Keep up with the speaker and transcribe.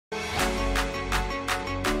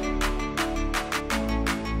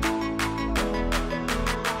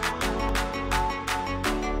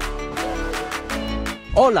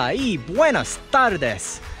Hola y buenas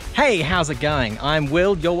tardes. Hey, how's it going? I'm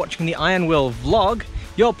Will, you're watching the Iron Will vlog,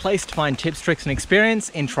 your place to find tips, tricks and experience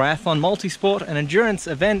in triathlon, multisport and endurance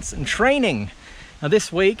events and training. Now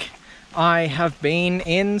this week I have been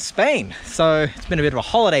in Spain, so it's been a bit of a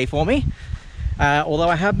holiday for me, although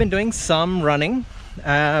I have been doing some running,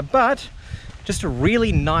 but just a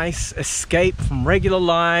really nice escape from regular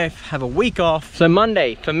life, have a week off. So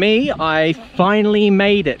Monday, for me, I finally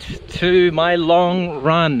made it to my long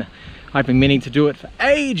run. I've been meaning to do it for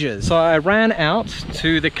ages. So I ran out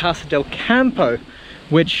to the Casa De Campo,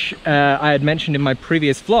 which I had mentioned in my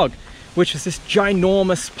previous vlog, which is this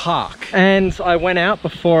ginormous park. And I went out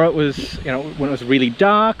before it was, when it was really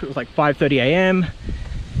dark. It was like 5:30 a.m.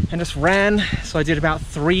 and just ran. So I did about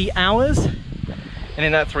 3 hours. And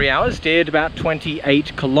in that 3 hours did about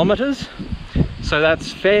 28 kilometers. So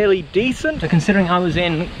that's fairly decent, considering I was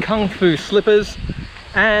in Kung Fu slippers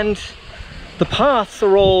and the paths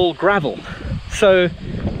are all gravel. So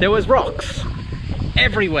there was rocks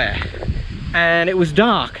everywhere and it was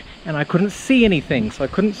dark and I couldn't see anything. So I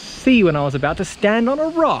couldn't see when I was about to stand on a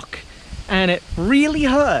rock and it really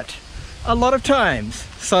hurt a lot of times.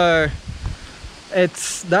 So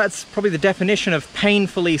that's probably the definition of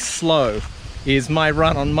painfully slow. Is my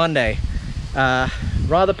run on Monday.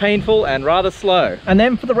 Rather painful and rather slow. And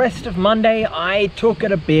then for the rest of Monday, I took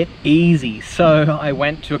it a bit easy. So I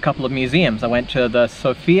went to a couple of museums. I went to the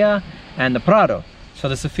Sofia and the Prado. So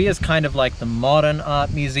the Sofia is kind of like the modern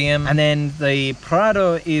art museum, and then the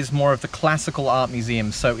Prado is more of the classical art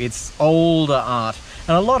museum. So it's older art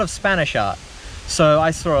and a lot of Spanish art. So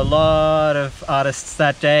I saw a lot of artists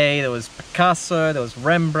that day. There was Picasso, there was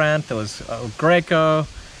Rembrandt, there was Greco.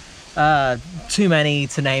 Too many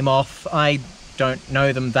to name off. I don't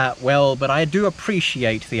know them that well, but I do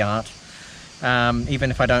appreciate the art, even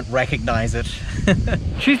if I don't recognize it.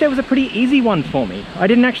 Tuesday was a pretty easy one for me. I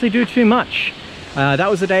didn't actually do too much. That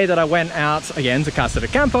was the day that I went out again to Casa De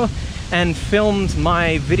Campo and filmed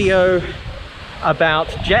my video about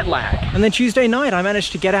jet lag. And then Tuesday night I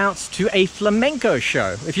managed to get out to a flamenco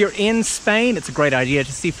show. If you're in Spain, it's a great idea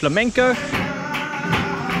to see flamenco.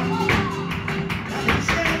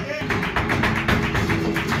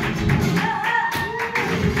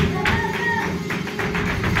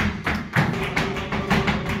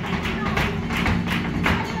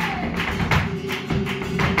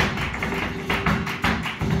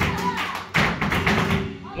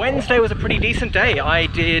 Wednesday was a pretty decent day. I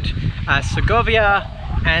did Segovia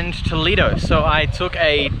and Toledo. So I took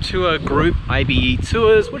a tour group, IBE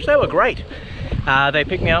Tours, which they were great. They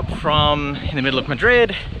picked me up from in the middle of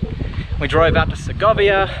Madrid. We drove out to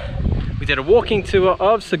Segovia. We did a walking tour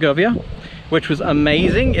of Segovia, which was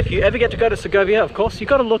amazing. If you ever get to go to Segovia, of course, you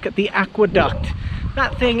got to look at the aqueduct.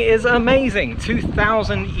 That thing is amazing,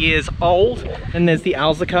 2,000 years old. And there's the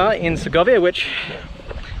Alzacar in Segovia, which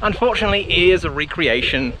unfortunately is a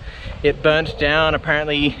recreation. It burnt down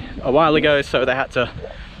apparently a while ago, so they had to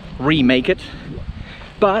remake it.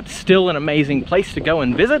 But still an amazing place to go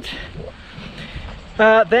and visit.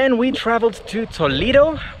 Then we traveled to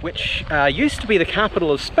Toledo, which used to be the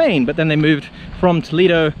capital of Spain, but then they moved from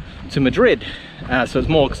Toledo to Madrid. So it's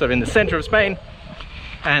more sort of in the center of Spain,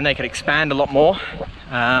 and they could expand a lot more.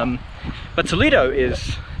 But Toledo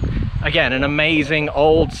is, again, an amazing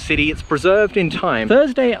old city. It's preserved in time.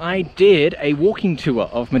 Thursday I did a walking tour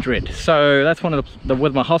of Madrid. So that's one of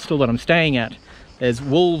with my hostel that I'm staying at. There's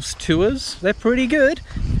Wolves tours. They're pretty good.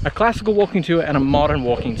 A classical walking tour and a modern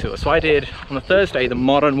walking tour. So I did on the Thursday the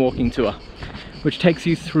modern walking tour, which takes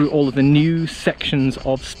you through all of the new sections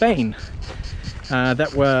of Spain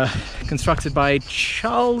that were constructed by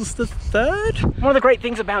Charles III. One of the great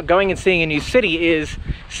things about going and seeing a new city is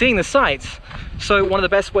seeing the sights. So one of the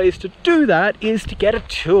best ways to do that is to get a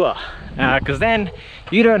tour, because then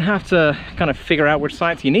you don't have to kind of figure out which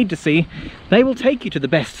sites you need to see. They will take you to the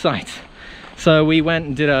best sites. So we went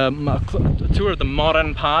and did a tour of the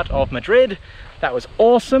modern part of Madrid. That was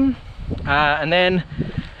awesome. And then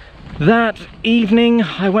that evening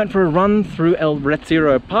I went for a run through El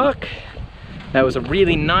Retiro Park. That was a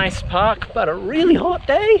really nice park, but a really hot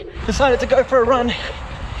day. Decided to go for a run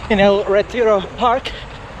in El Retiro Park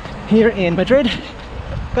here in Madrid,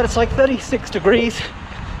 but it's like 36 degrees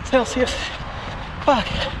Celsius. Fuck,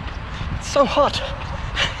 it's so hot.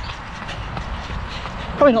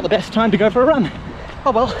 Probably not the best time to go for a run.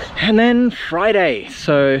 Oh well. And then Friday,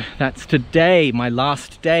 so that's today, my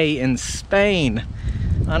last day in Spain.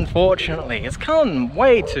 Unfortunately, it's come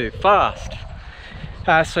way too fast.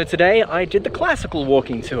 So today I did the classical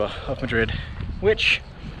walking tour of Madrid, which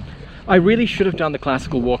I really should have done the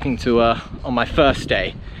classical walking tour on my first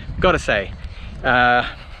day. Gotta say,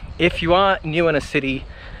 if you are new in a city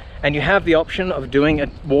and you have the option of doing a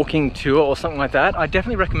walking tour or something like that, I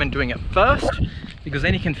definitely recommend doing it first, because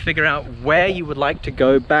then you can figure out where you would like to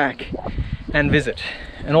go back and visit.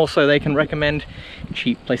 And also they can recommend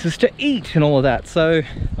cheap places to eat and all of that. So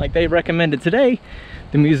like they recommended today,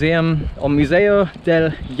 the museum or Museo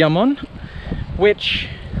del Jamón, which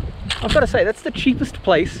I've got to say, that's the cheapest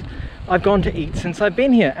place I've gone to eat since I've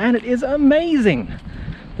been here, and it is amazing.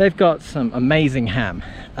 They've got some amazing ham,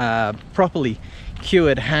 properly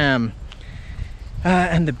cured ham,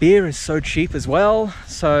 and the beer is so cheap as well.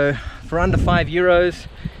 So for under €5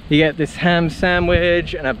 you get this ham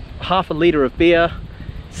sandwich and half a litre of beer.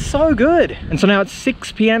 So good. And so now it's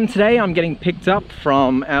 6 p.m. today. I'm getting picked up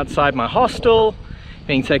from outside my hostel,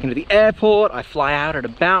 being taken to the airport. I fly out at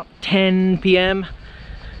about 10 p.m.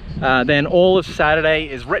 Then all of Saturday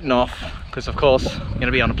is written off, because of course I'm going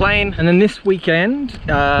to be on a plane. And then this weekend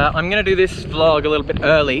I'm going to do this vlog a little bit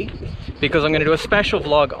early, because I'm going to do a special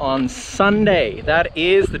vlog on Sunday. That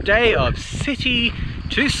is the day of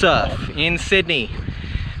City2Surf in Sydney,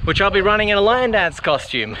 which I'll be running in a lion dance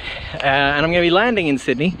costume, and I'm going to be landing in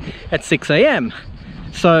Sydney at 6 a.m.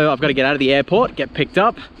 So I've got to get out of the airport, get picked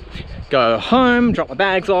up, go home, drop my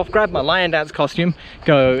bags off, grab my lion dance costume,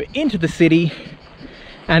 go into the city,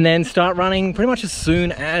 and then start running pretty much as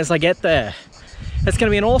soon as I get there. It's going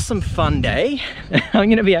to be an awesome fun day. I'm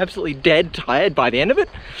going to be absolutely dead tired by the end of it,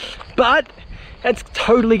 but it's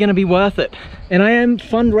totally going to be worth it. And I am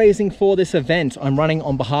fundraising for this event. I'm running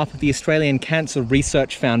on behalf of the Australian Cancer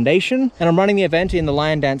Research Foundation, and I'm running the event in the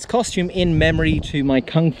lion dance costume in memory to my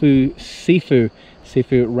Kung Fu Sifu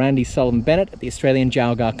Randy Sullivan Bennett at the Australian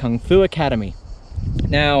Jiaoga Kung Fu Academy.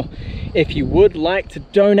 Now, if you would like to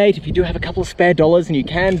donate, if you do have a couple of spare dollars and you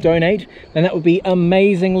can donate, then that would be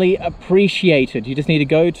amazingly appreciated. You just need to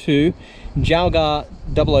go to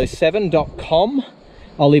jiaoga007.com.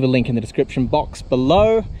 I'll leave a link in the description box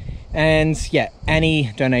below. And yeah,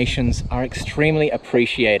 any donations are extremely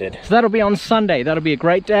appreciated. So that'll be on Sunday. That'll be a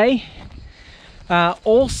great day.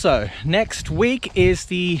 Also, next week is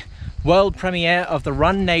the world premiere of the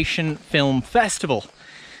Run Nation Film Festival.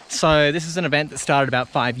 So this is an event that started about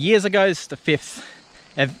 5 years ago. This is the 5th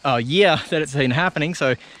year that it's been happening.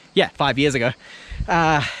 So yeah, 5 years ago.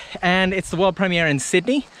 And it's the world premiere in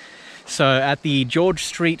Sydney. So at the George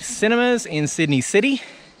Street Cinemas in Sydney City.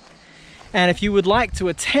 And if you would like to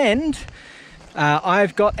attend,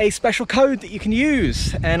 I've got a special code that you can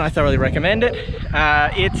use, and I thoroughly recommend it.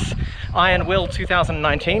 It's IronWill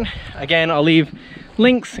 2019. Again, I'll leave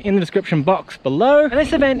links in the description box below. And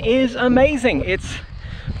this event is amazing. It's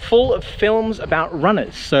full of films about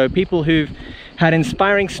runners. So people who've had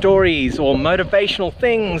inspiring stories or motivational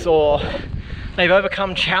things, or they've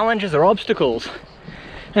overcome challenges or obstacles.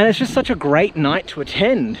 And it's just such a great night to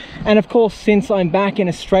attend. And of course, since I'm back in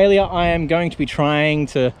Australia, I am going to be trying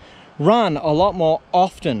to run a lot more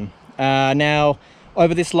often. Now,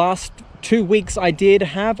 over this last 2 weeks, I did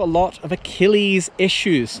have a lot of Achilles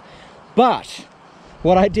issues. But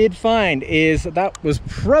what I did find is that was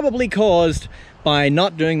probably caused by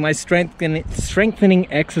not doing my strengthening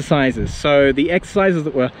exercises. So the exercises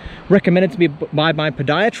that were recommended to me by my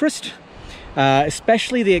podiatrist,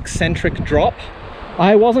 especially the eccentric drop,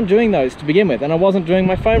 I wasn't doing those to begin with, and I wasn't doing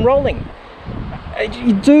my foam rolling.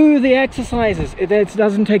 You do the exercises, it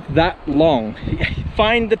doesn't take that long.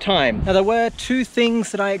 Find the time. Now, there were 2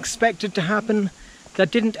 things that I expected to happen that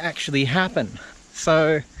didn't actually happen.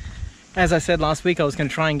 So, as I said last week, I was going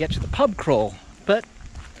to try and get to the pub crawl, but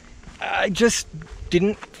I just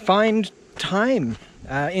didn't find time.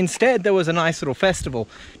 Instead, there was a nice little festival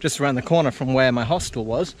just around the corner from where my hostel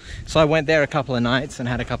was. So I went there a couple of nights and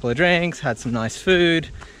had a couple of drinks, had some nice food,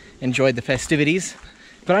 enjoyed the festivities.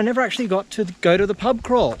 But I never actually got to go to the pub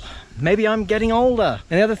crawl. Maybe I'm getting older.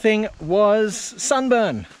 And the other thing was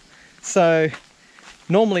sunburn. So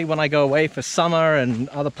normally when I go away for summer and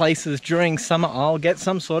other places during summer, I'll get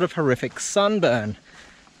some sort of horrific sunburn.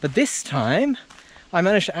 But this time, I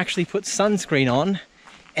managed to actually put sunscreen on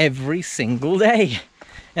every single day.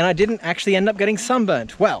 And I didn't actually end up getting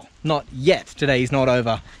sunburnt. Well, not yet. Today's not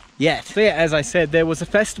over yet. So yeah, as I said, there was a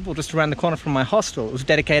festival just around the corner from my hostel. It was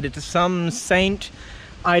dedicated to some saint,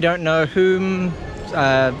 I don't know whom,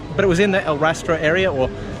 but it was in the El Rastro area, or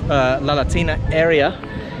La Latina area.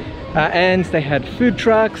 And they had food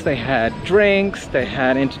trucks, they had drinks, they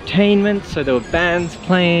had entertainment. So there were bands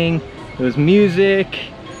playing, there was music.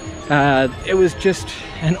 It was just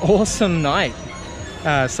an awesome night.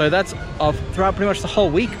 So that's throughout pretty much the whole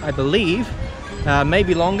week, I believe,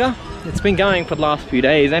 maybe longer. It's been going for the last few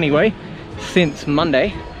days anyway, since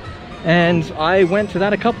Monday. And I went to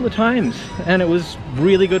that a couple of times, and it was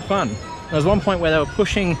really good fun. There was one point where they were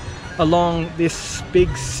pushing along this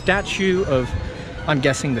big statue of, I'm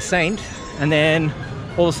guessing, the saint. And then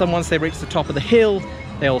all of a sudden, once they reached the top of the hill,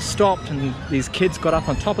 they all stopped, and these kids got up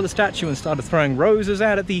on top of the statue and started throwing roses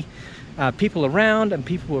out at the people around, and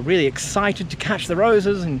people were really excited to catch the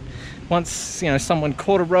roses. And once, you know, someone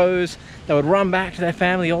caught a rose, they would run back to their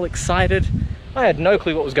family all excited. I had no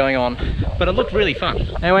clue what was going on, but it looked really fun.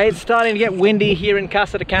 Anyway, it's starting to get windy here in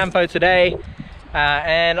Casa De Campo today,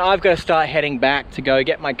 and I've got to start heading back to go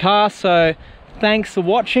get my car. So thanks for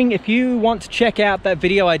watching. If you want to check out that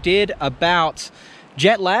video I did about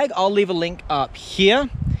jet lag, I'll leave a link up here.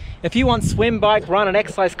 If you want swim, bike, run and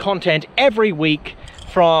exercise content every week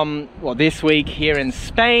from, well, this week here in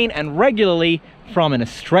Spain and regularly from in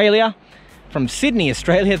Australia, from Sydney,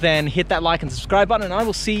 Australia, then hit that like and subscribe button, and I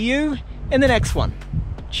will see you in the next one.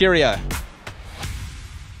 Cheerio.